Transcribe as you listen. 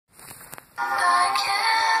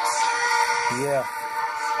Yeah,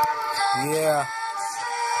 yeah.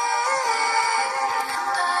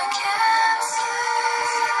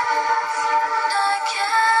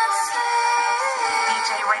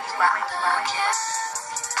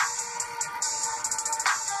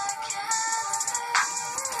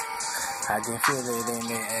 I can feel it in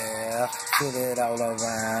the air, feel it all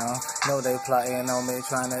around. Know they plotting on me,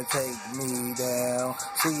 trying to take me down.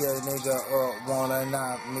 See a nigga up, wanna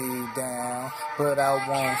knock me down, but I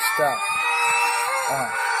won't stop.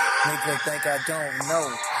 Nigga think I don't know.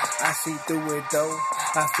 I see through it though.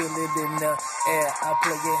 I feel it in the air. I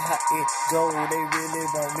play it how it go. They really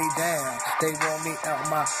want me down. They want me out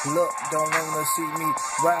my luck. Don't wanna see me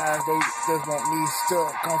rise. They just want me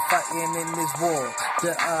stuck. I'm fighting in this war.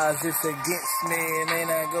 The odds is against me.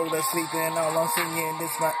 Man, I go to sleep and all I'm singing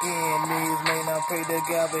is my enemies. Man, I pray to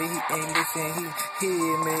God, but he ain't listen. He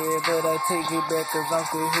hear me, but I take it back 'cause I'm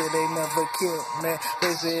still here. They never killed me.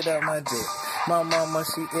 They said out my dick. My mama,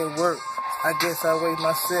 she at work. I guess I weigh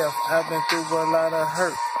myself. I've been through a lot of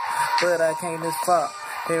hurt, but I came this far.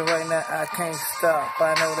 And right now I can't stop.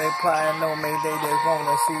 I know they plotting on me. They just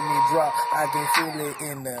wanna see me drop. I can feel it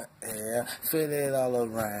in the air, feel it all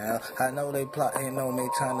around. I know they plotting on me,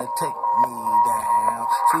 trying to take me down.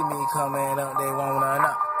 See me coming up, they wanna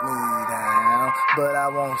knock me down, but I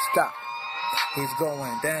won't stop. It's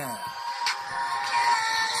going down.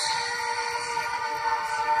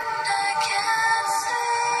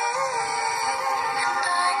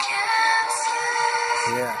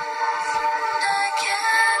 Yeah.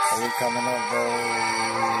 Are we coming up, bro?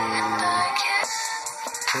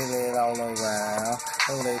 Feel it all around.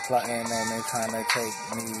 Oh, they plotting on me, trying to take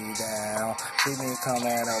me down. See me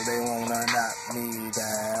coming up, they wanna knock me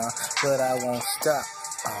down, but I won't stop.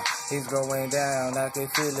 It's going down. I can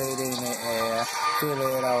feel it in the air, feel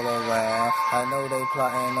it all around. I know they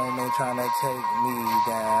plotting on me, trying to take me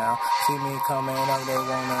down. See me coming up, they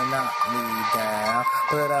wanna knock me down,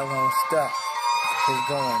 but I won't stop. It's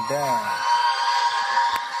going down.